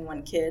more than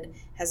one kid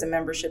has a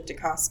membership to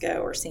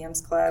Costco or Sam's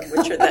Club,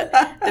 which are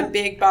the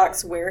big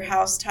box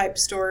warehouse type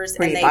stores.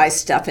 Where you buy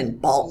stuff in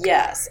bulk.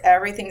 Yes,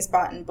 everything's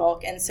bought in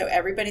bulk. And so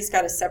everybody's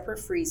got a separate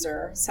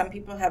freezer. Some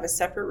people have a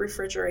separate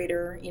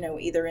refrigerator,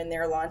 either in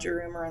their laundry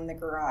room or in the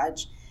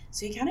garage.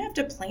 So you kind of have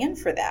to plan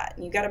for that.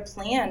 And you got to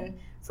plan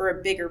for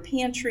a bigger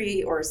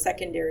pantry or a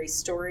secondary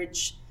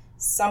storage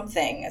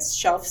something, a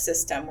shelf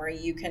system where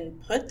you can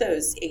put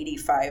those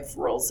 85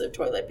 rolls of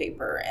toilet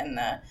paper and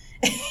the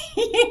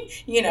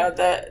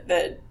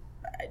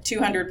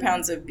 200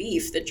 pounds of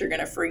beef that you're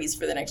going to freeze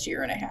for the next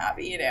year and a half.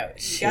 You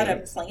got to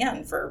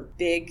plan for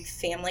big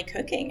family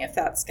cooking if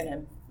that's going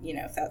to,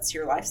 if that's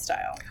your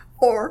lifestyle.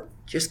 Or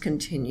just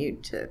continue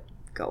to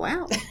go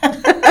out.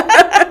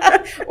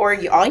 Or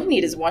all you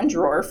need is one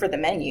drawer for the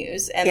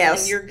menus, and then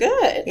you're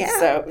good. Yeah.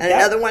 So and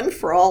another one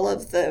for all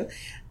of the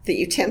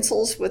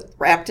utensils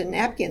wrapped in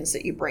napkins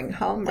that you bring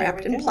home,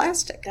 wrapped in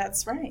plastic.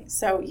 That's right.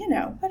 So,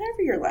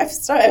 whatever your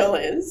lifestyle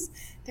is,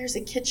 there's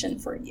a kitchen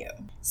for you.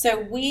 So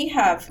we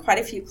have quite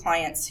a few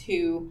clients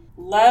who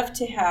love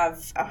to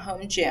have a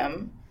home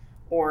gym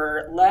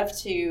or love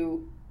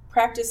to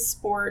practice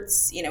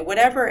sports,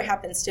 whatever it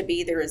happens to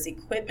be, there is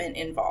equipment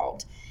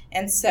involved.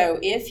 And so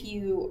if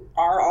you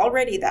are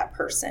already that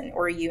person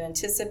or you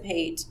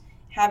anticipate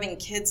having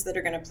kids that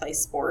are going to play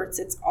sports,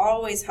 it's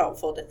always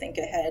helpful to think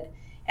ahead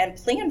and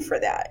plan for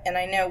that. And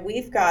I know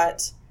we've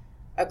got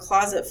a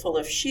closet full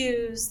of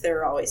shoes. There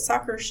are always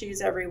soccer shoes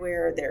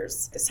everywhere.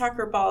 There's the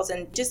soccer balls,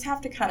 and just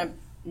have to kind of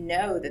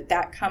know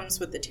that comes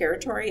with the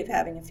territory of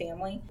having a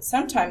family.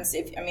 Sometimes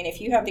if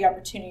you have the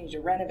opportunity to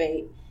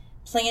renovate,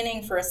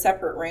 planning for a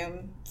separate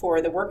room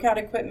for the workout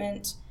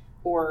equipment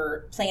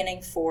or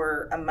planning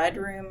for a mud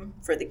room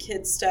for the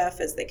kids' stuff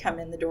as they come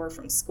in the door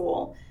from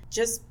school,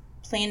 just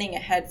planning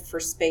ahead for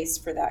space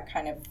for that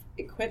kind of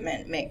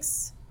equipment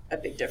makes a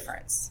big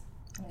difference.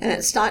 And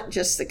it's not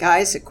just the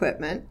guys'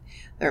 equipment.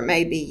 There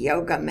may be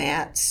yoga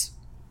mats.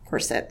 Of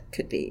course, that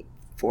could be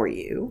for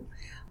you.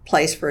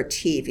 Place for a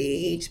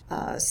TV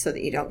so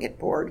that you don't get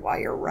bored while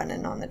you're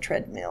running on the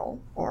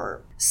treadmill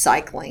or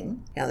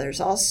cycling.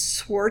 There's all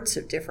sorts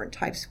of different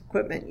types of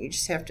equipment. You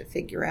just have to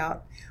figure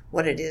out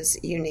what it is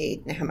that you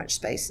need and how much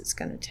space it's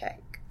going to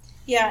take.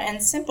 Yeah,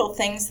 and simple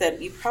things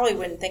that you probably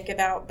wouldn't think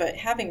about, but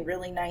having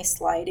really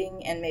nice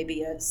lighting and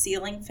maybe a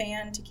ceiling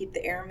fan to keep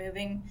the air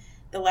moving.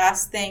 The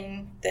last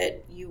thing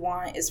that you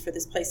want is for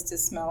this place to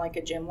smell like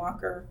a gym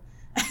locker,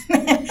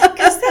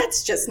 because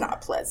that's just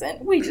not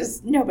pleasant.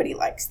 Nobody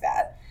likes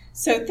that.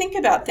 So think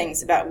about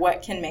things about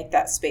what can make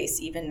that space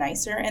even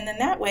nicer, and then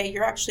that way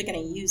you're actually going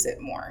to use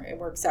it more. It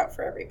works out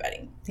for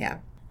everybody. Yeah.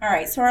 All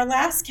right, so our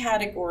last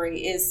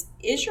category is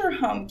your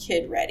home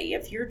kid ready?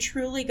 If you're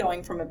truly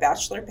going from a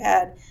bachelor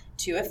pad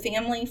to a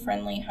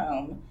family-friendly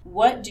home,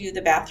 what do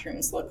the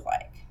bathrooms look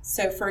like?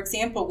 So, for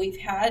example, we've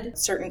had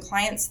certain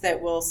clients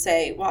that will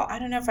say, well, I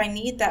don't know if I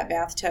need that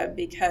bathtub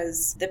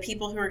because the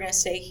people who are going to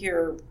stay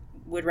here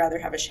would rather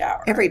have a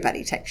shower.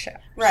 Everybody takes showers.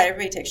 Right,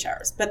 everybody takes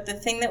showers. But the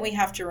thing that we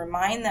have to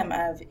remind them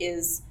of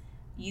is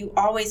you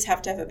always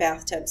have to have a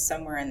bathtub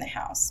somewhere in the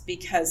house,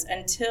 because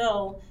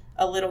until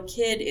a little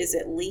kid is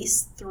at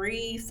least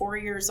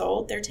 3-4 years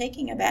old, they're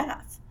taking a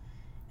bath.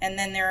 And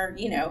then they're,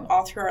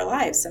 all through our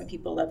lives, some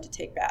people love to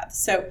take baths.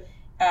 So,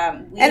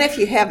 and if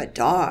you have a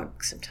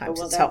dog, sometimes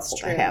it's helpful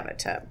to have a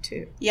tub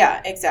too.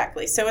 Yeah,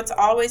 exactly. So it's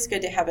always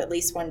good to have at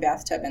least one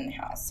bathtub in the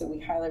house. So we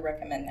highly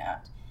recommend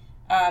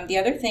that. The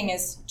other thing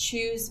is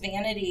choose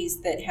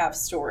vanities that have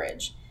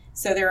storage.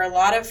 So there are a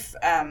lot of,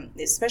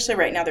 especially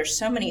right now, there's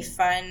so many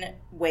fun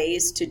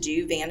ways to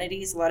do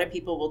vanities. A lot of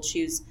people will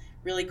choose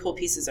really cool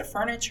pieces of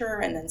furniture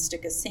and then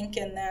stick a sink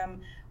in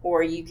them.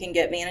 Or you can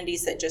get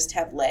vanities that just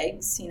have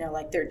legs,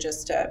 like they're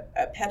just a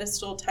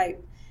pedestal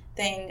type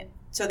thing.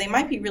 So they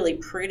might be really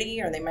pretty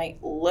or they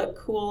might look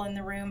cool in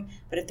the room,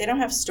 but if they don't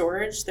have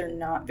storage, they're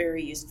not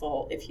very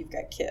useful if you've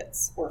got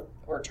kids or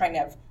trying to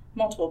have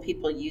multiple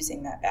people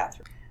using that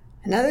bathroom.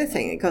 Another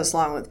thing that goes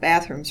along with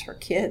bathrooms for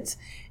kids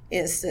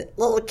is that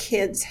little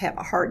kids have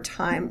a hard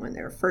time when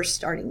they're first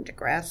starting to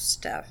grasp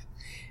stuff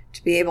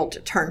to be able to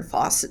turn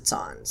faucets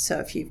on. So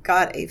if you've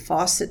got a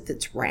faucet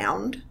that's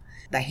round,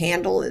 the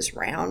handle is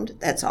round,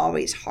 that's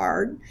always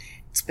hard.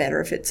 It's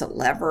better if it's a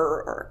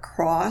lever or a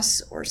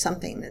cross or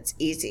something that's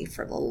easy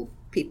for little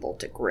people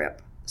to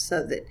grip,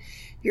 so that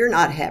you're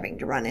not having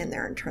to run in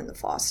there and turn the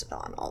faucet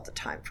on all the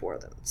time for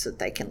them, so that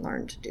they can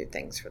learn to do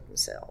things for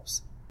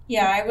themselves.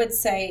 Yeah, I would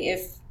say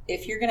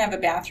if you're going to have a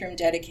bathroom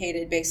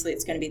dedicated, basically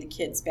it's going to be the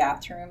kids'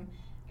 bathroom.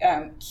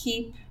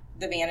 Keep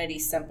the vanity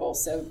simple.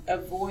 So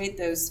avoid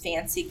those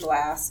fancy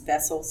glass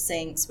vessel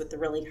sinks with the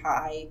really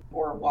high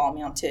or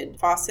wall-mounted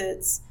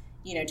faucets.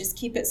 Just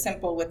keep it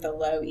simple with a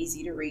low,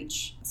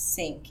 easy-to-reach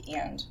sink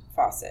and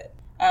faucet.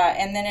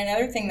 And then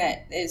another thing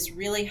that is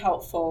really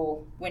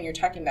helpful when you're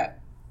talking about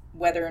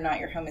whether or not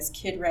your home is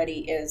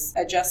kid-ready is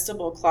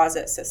adjustable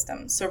closet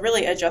systems. So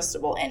really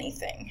adjustable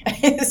anything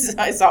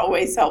is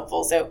always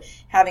helpful. So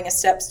having a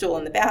step stool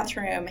in the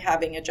bathroom,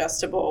 having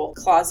adjustable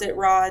closet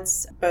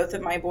rods. Both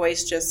of my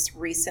boys just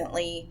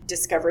recently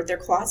discovered their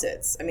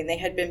closets. They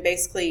had been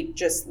basically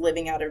just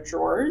living out of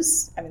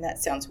drawers. That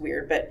sounds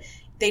weird, but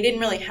they didn't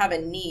really have a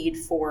need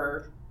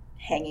for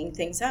hanging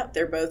things up.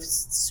 They're both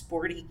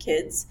sporty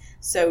kids,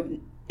 so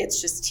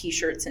it's just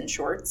t-shirts and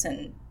shorts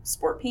and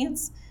sport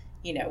pants,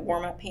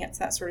 warm-up pants,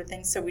 that sort of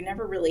thing. So we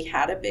never really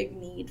had a big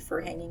need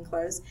for hanging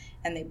clothes,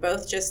 and they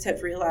both just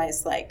have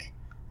realized,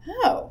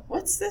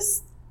 what's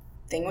this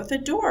thing with a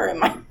door in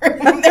my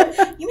room?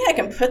 You mean I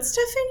can put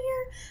stuff in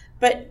here?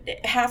 But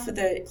half of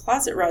the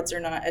closet rods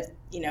are not,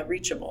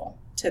 reachable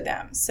to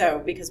them.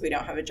 So because we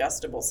don't have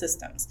adjustable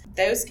systems,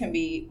 those can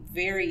be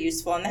very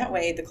useful. And that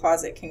way the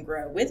closet can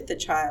grow with the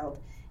child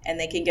and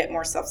they can get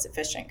more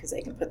self-sufficient because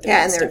they can put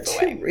their own stuff away. And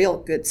there are two real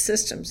good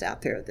systems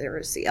out there. There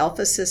is the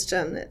Alpha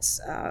system that's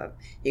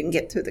you can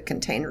get through the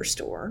Container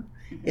Store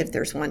if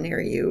there's one near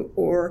you,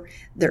 or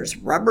there's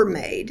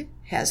Rubbermaid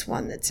has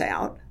one that's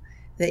out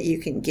that you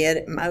can get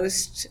at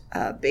most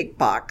big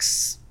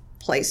box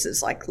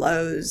places like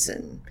Lowe's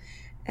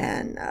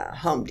and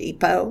Home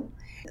Depot.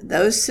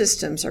 Those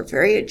systems are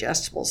very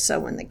adjustable, so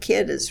when the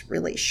kid is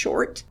really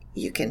short,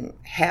 you can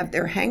have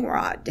their hang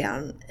rod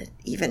down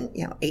even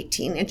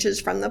 18 inches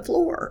from the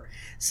floor,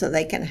 so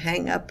they can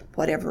hang up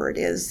whatever it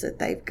is that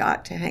they've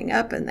got to hang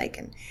up, and they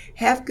can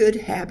have good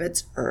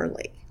habits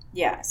early.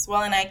 Yes.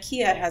 Well, and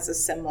IKEA has a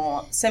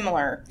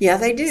similar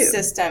they do.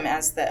 system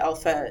as the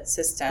Alpha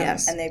system,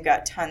 Yes. and they've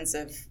got tons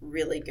of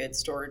really good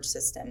storage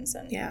systems.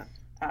 And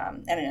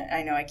and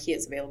I know IKEA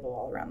is available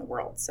all around the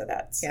world, so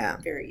that's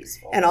very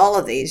useful. And all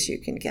of these you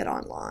can get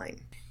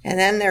online. And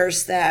then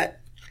there's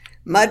that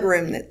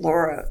mudroom that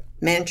Laura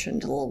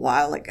mentioned a little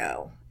while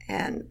ago.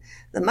 And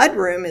the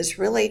mudroom is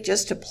really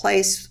just a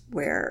place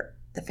where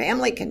the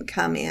family can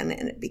come in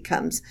and it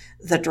becomes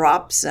the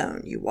drop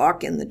zone. You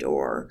walk in the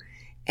door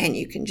and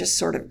you can just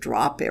sort of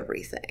drop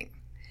everything.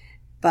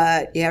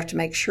 But you have to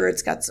make sure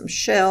it's got some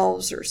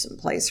shelves or some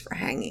place for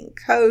hanging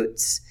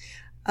coats.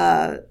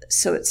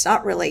 So it's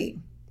not really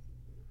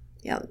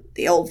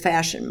the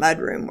old-fashioned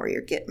mudroom where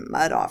you're getting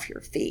mud off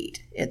your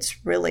feet.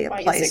 It's really a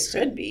place. It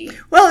could be.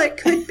 Well, it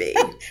could be.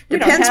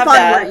 Depends upon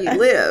where you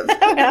live. I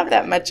don't have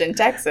that much in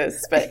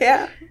Texas, but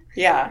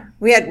yeah.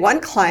 We had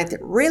one client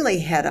that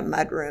really had a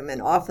mudroom,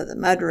 and off of the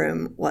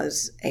mudroom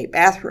was a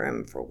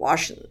bathroom for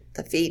washing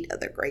the feet of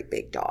the great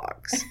big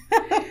dogs,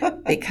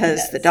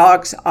 because the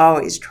dogs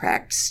always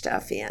tracked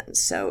stuff in.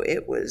 So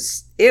it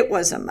was a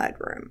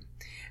mudroom,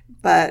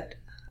 but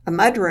a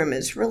mudroom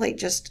is really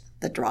just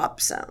the drop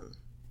zone.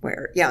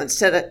 Where,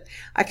 instead of,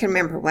 I can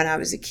remember when I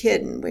was a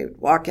kid and we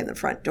would walk in the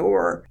front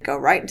door, go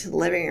right into the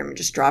living room and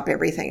just drop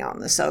everything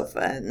on the sofa.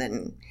 And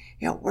then,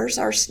 where's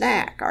our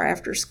snack, our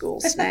after school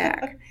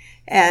snack?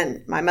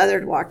 And my mother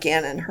would walk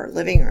in and her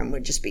living room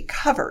would just be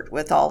covered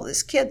with all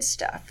this kid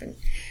stuff. And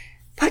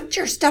put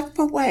your stuff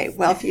away.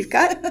 Well, if you've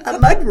got a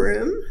mud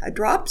room, a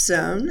drop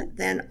zone,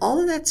 then all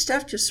of that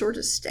stuff just sort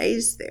of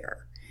stays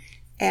there.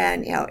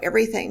 And,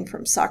 everything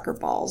from soccer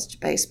balls to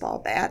baseball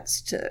bats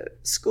to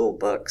school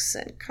books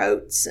and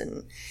coats,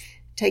 and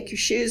take your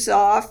shoes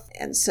off.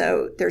 And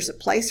so there's a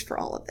place for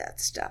all of that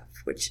stuff,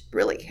 which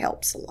really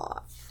helps a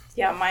lot.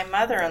 Yeah, my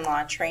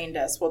mother-in-law trained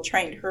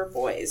her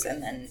boys.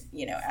 And then,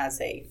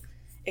 as a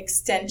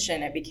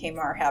extension, it became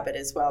our habit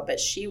as well. But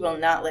she will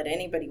not let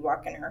anybody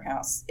walk in her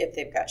house if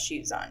they've got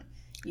shoes on.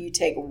 You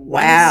take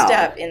one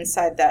step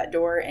inside that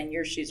door and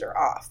your shoes are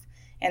off.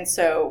 And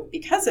so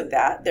because of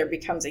that, there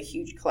becomes a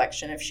huge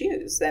collection of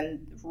shoes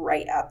then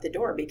right at the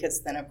door, because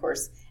then, of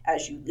course,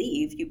 as you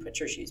leave, you put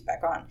your shoes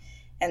back on.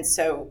 And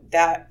so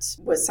that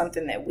was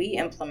something that we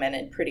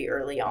implemented pretty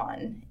early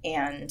on.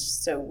 And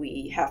so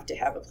we have to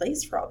have a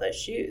place for all those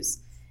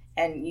shoes.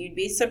 And you'd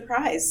be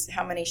surprised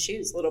how many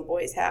shoes little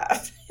boys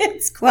have.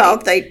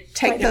 They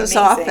take those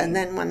off, and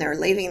then when they're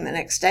leaving the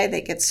next day,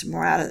 they get some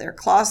more out of their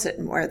closet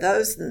and wear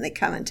those, and then they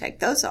come and take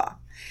those off.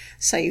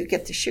 So you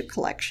get the shoe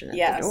collection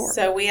at the door.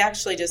 So we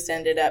actually just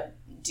ended up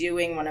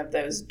doing one of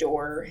those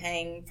door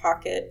hang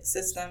pocket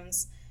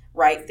systems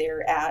right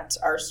there at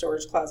our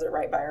storage closet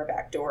right by our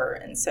back door.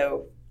 And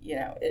so,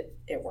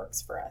 it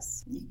works for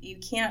us. You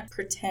can't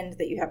pretend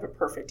that you have a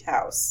perfect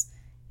house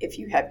if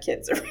you have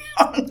kids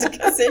around,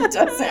 because it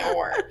doesn't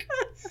work.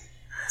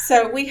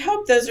 So we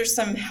hope those are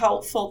some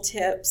helpful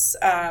tips.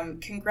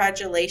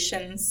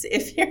 Congratulations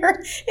if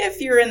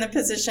you're in the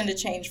position to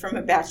change from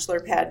a bachelor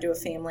pad to a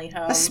family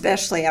home,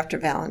 especially after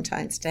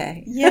Valentine's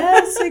Day.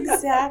 Yes,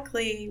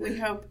 exactly.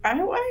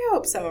 I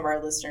hope some of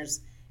our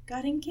listeners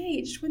got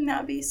engaged. Wouldn't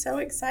that be so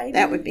exciting?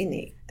 That would be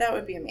neat. That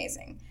would be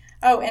amazing.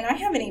 Oh, and I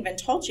haven't even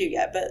told you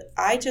yet, but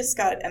I just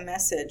got a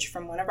message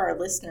from one of our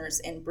listeners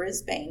in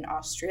Brisbane,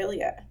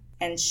 Australia.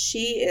 And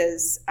she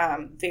is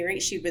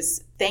she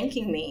was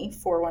thanking me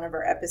for one of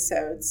our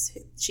episodes.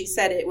 She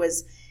said it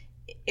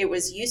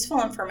was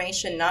useful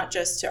information, not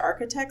just to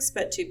architects,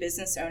 but to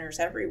business owners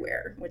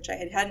everywhere, which I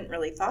hadn't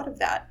really thought of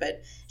that.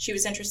 But she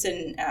was interested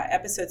in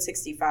episode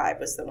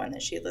 65 was the one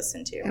that she had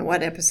listened to. And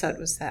what episode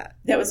was that?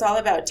 That was all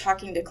about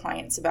talking to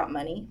clients about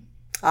money.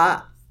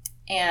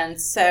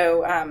 And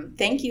so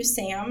thank you,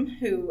 Sam,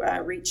 who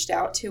reached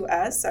out to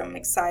us. I'm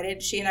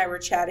excited. She and I were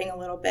chatting a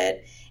little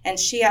bit, and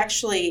she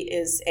actually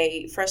is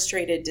a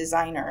frustrated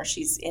designer.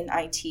 She's in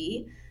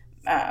IT,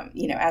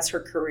 as her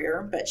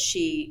career, but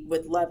she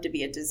would love to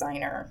be a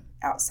designer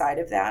outside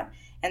of that.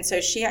 And so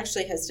she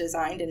actually has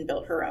designed and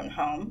built her own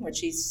home, which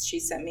she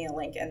sent me a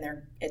link, and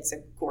it's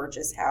a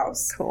gorgeous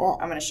house. Cool.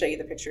 I'm going to show you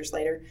the pictures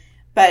later.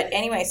 But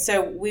anyway,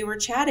 so we were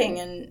chatting,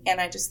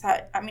 and I just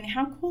thought,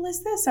 how cool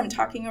is this? I'm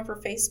talking over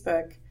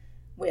Facebook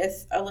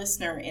with a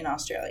listener in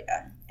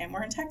Australia, and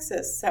we're in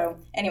Texas. So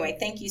anyway,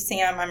 thank you,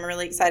 Sam. I'm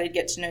really excited to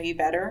get to know you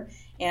better,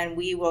 and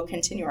we will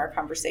continue our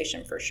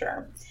conversation for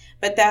sure.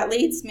 But that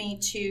leads me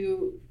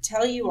to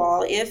tell you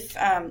all,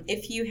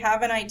 if you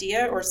have an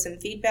idea or some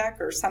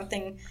feedback or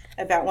something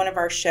about one of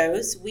our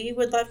shows, we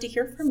would love to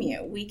hear from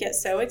you. We get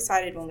so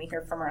excited when we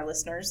hear from our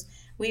listeners.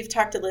 We've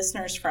talked to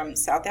listeners from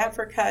South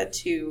Africa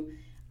to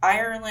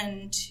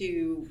Ireland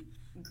to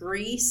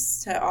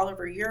Greece to all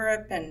over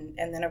Europe, and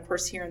then of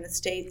course here in the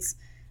States.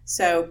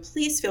 So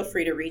please feel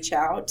free to reach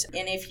out.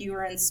 And if you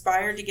are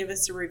inspired to give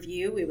us a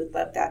review, we would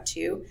love that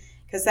too,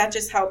 because that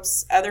just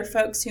helps other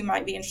folks who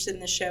might be interested in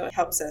the show. It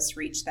helps us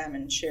reach them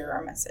and share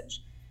our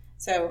message.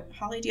 So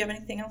Holly, do you have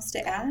anything else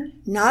to add?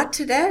 Not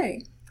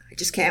today. I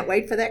just can't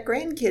wait for that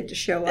grandkid to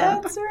show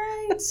up. That's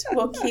right.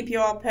 We'll keep you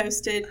all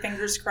posted.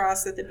 Fingers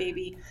crossed that the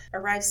baby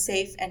arrives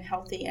safe and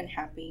healthy and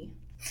happy.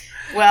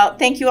 Well,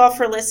 thank you all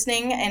for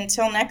listening.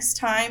 Until next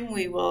time,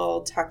 we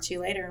will talk to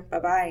you later.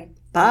 Bye-bye.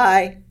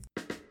 Bye.